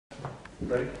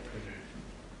Ready?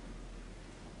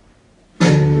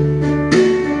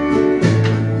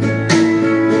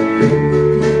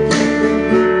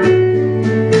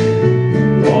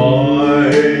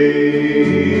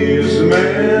 Wise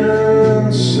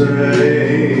men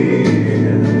say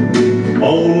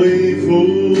only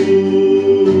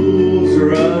fools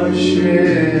rush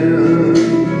in,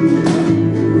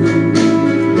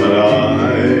 but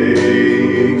I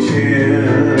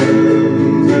can't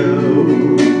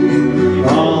help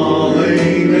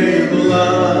falling in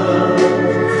love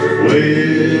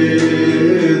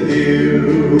with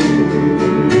you.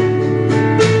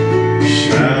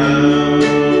 Shall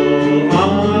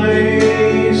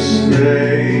I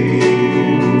stay?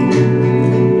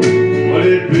 Would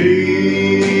it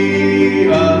be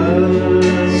a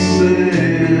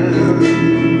sin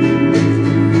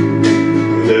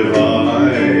if I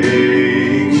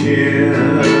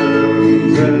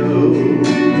can't help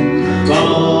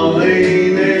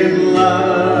falling in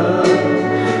love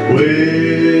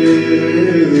with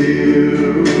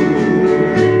you?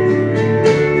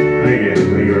 Thank you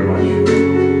very much.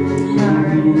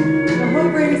 So who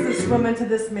brings this woman to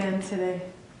this man today?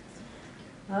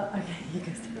 Oh, okay, you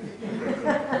guys.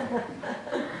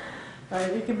 All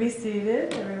right, you can be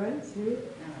seated, everyone. Seated.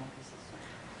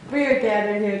 We are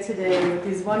gathered here today with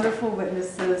these wonderful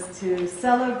witnesses to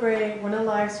celebrate one of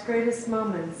life's greatest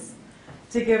moments,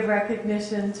 to give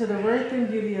recognition to the worth and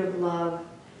beauty of love,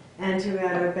 and to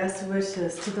add our best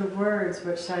wishes to the words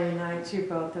which shall unite you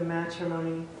both in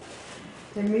matrimony.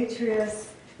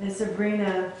 Demetrius and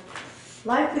Sabrina,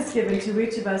 life is given to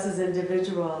each of us as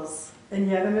individuals, and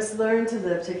yet we must learn to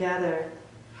live together.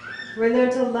 We learn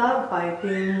to love by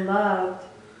being loved,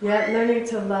 yet learning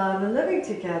to love and living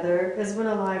together is one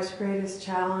of life's greatest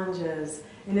challenges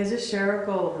and is a shared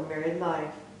goal of a married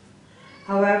life.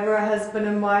 However, a husband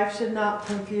and wife should not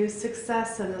confuse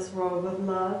success in this world with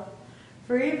love,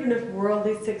 for even if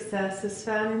worldly success is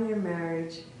found in your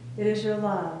marriage, it is your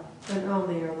love, and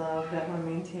only your love, that will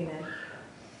maintain it.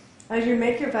 As you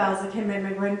make your vows of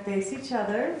commitment, go ahead and face each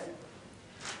other.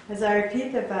 As I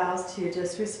repeat the vows to you,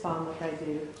 just respond like I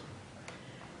do.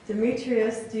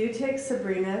 Demetrius, do you take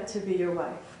Sabrina to be your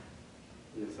wife?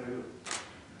 Yes, I do.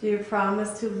 Do you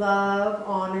promise to love,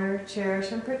 honor,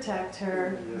 cherish, and protect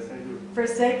her, Yes, I do.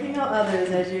 forsaking all others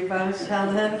as you both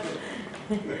shall live?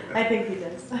 I think he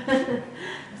does.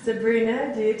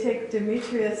 Sabrina, do you take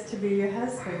Demetrius to be your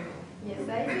husband? Yes,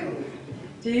 I do.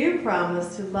 Do you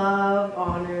promise to love,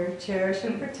 honor, cherish,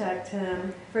 and protect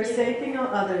him, forsaking all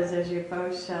others as you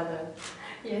both shall live?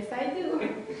 Yes, I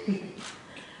do.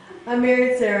 A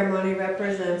marriage ceremony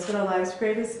represents one of life's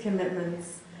greatest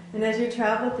commitments, and as you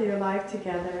travel through your life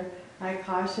together, I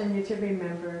caution you to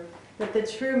remember that the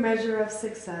true measure of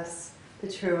success,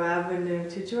 the true avenue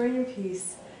to joy and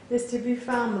peace, is to be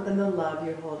found within the love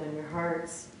you hold in your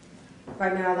hearts.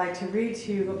 Right now I'd like to read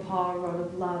to you what Paul wrote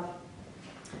of love.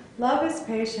 Love is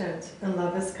patient and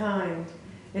love is kind.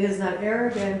 It is not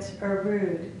arrogant or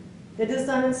rude. It does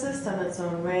not insist on its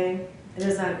own way. It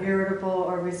is not irritable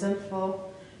or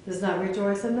resentful. It does not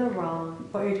rejoice in the wrong,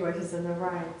 but rejoices in the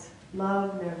right.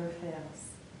 Love never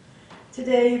fails.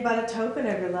 Today you brought a token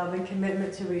of your love and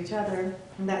commitment to each other,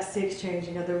 and that's the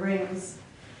exchanging of the rings.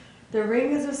 The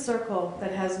ring is a circle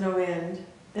that has no end,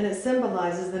 and it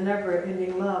symbolizes the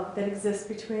never-ending love that exists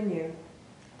between you.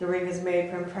 The ring is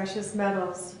made from precious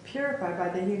metals, purified by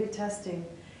the heat of testing.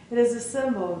 It is a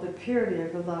symbol of the purity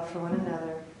of your love for one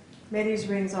another. May these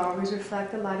rings always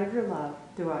reflect the light of your love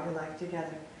throughout your life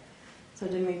together. So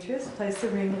Demetrius, place the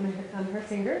ring on her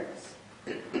finger.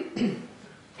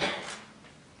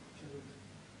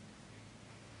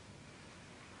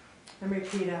 And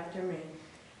repeat after me.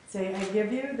 Say, I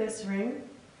give you this ring.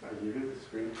 I give you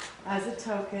this ring As a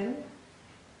token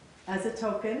as a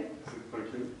token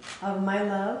of my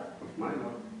love of my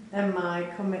love and my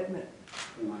commitment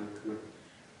and my commitment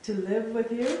to live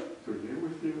with you to live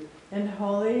with you in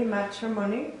holy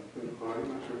matrimony in holy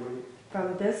matrimony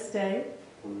from this day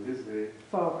from this day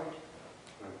forward.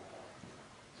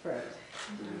 Right.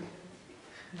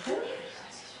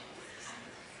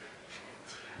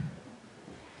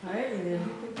 All right, and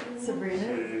then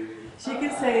Sabrina. She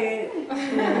could say it.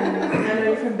 I know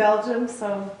you're from Belgium,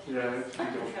 so Yeah,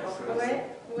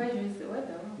 Ouais, je vais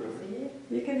essayer.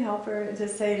 you can help her to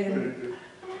say it in.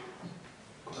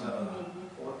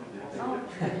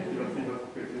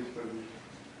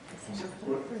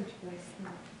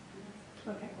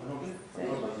 Okay.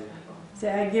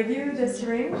 Say, I give you this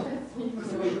ring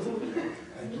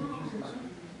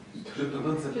Je te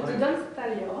donne cette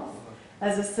alliance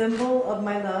as a symbol of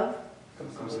my love comme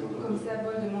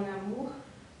symbole de mon amour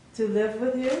to live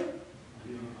with you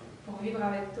pour vivre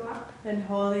avec toi in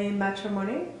holy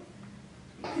matrimony.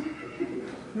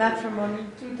 Matrimony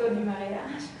tout au du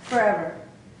mariage, forever.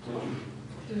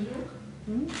 toujours.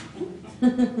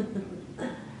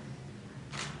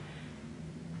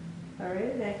 All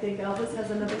right, I think Elvis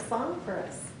has another song for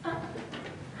us.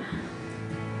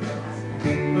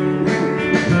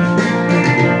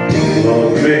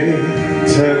 Love me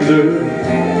tender,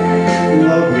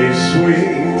 love me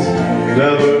sweet,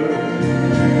 never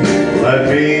let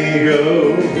me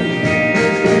go.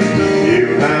 You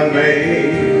have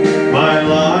made my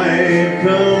life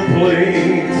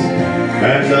complete,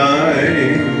 and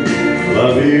I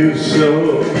love you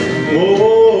so.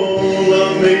 Oh,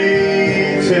 love me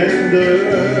tender,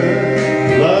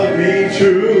 love me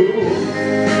true,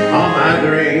 all my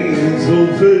dreams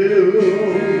fulfill.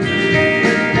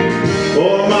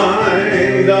 Oh,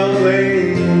 my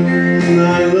darling,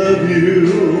 I love you,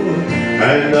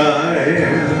 and I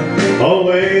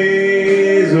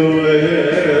always will.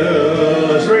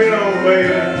 Let's bring it on,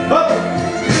 baby. Oh!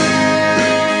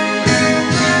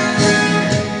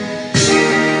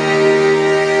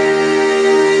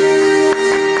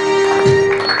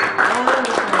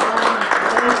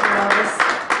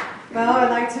 Well, I'd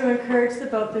like to encourage the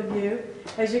both of you,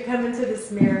 as you come into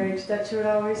this marriage, that you would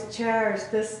always cherish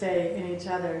this day in each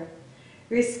other.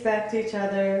 Respect each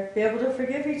other, be able to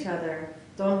forgive each other.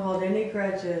 Don't hold any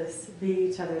grudges, be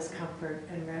each other's comfort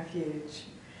and refuge.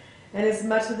 And as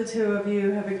much as the two of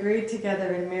you have agreed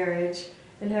together in marriage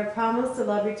and have promised to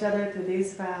love each other through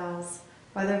these vows,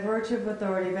 by the virtue of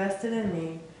authority vested in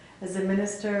me, as a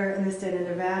minister in the state of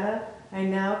Nevada, I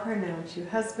now pronounce you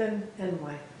husband and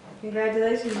wife.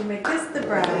 Congratulations, you may kiss the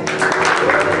bride.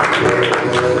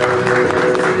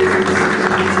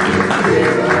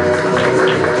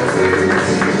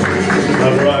 The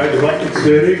bride bucket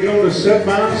city gonna set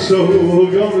my soul,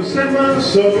 gonna set my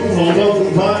soul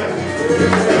on fire.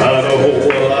 Got a whole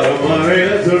lot of money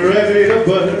that's ready to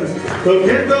burn. So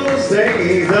get those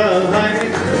things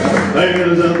behind.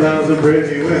 There's 1,000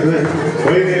 pretty women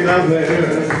waiting out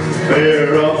there.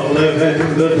 They're all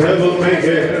living the devil may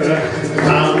care.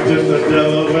 I'm just a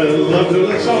devil with love to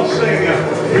let's all sing.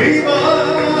 Viva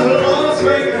Las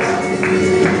Vegas!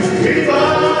 Viva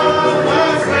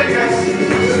Las Vegas!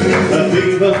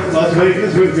 Viva Las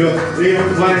Vegas with your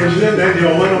neon flashing and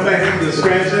your window band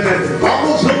scratching and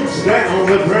all those hoops down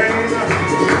the drain.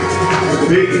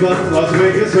 Viva Las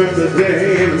Vegas from the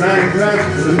day and night time,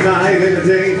 the night and the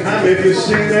daytime. If you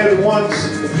sing that once,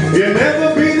 you'll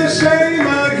never be the same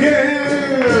again.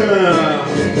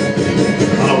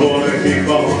 I wanna keep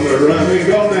on running,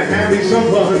 gonna have me some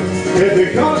fun. If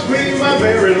it costs me my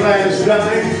very last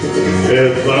dime,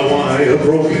 if my wire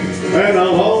broke, and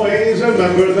I'll always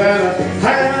remember that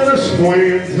I had a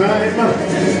swinging time.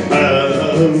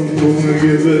 I'm gonna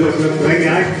give it everything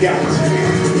I got.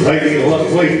 Lady luck,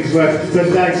 please let the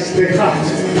dice stay hot.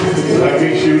 Let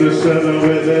me shoot a seven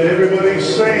with it. Everybody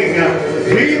sing,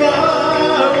 Viva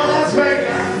Las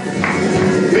Vegas!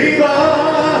 Viva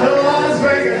Las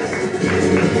Vegas!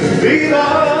 Viva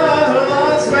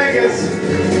Las Vegas!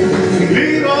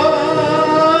 Viva,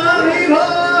 Viva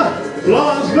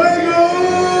Las Vegas!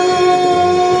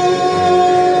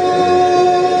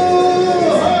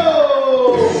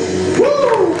 Oh!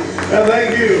 Woo! And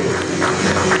thank you.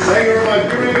 Thank you very much.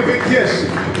 Give me a big kiss.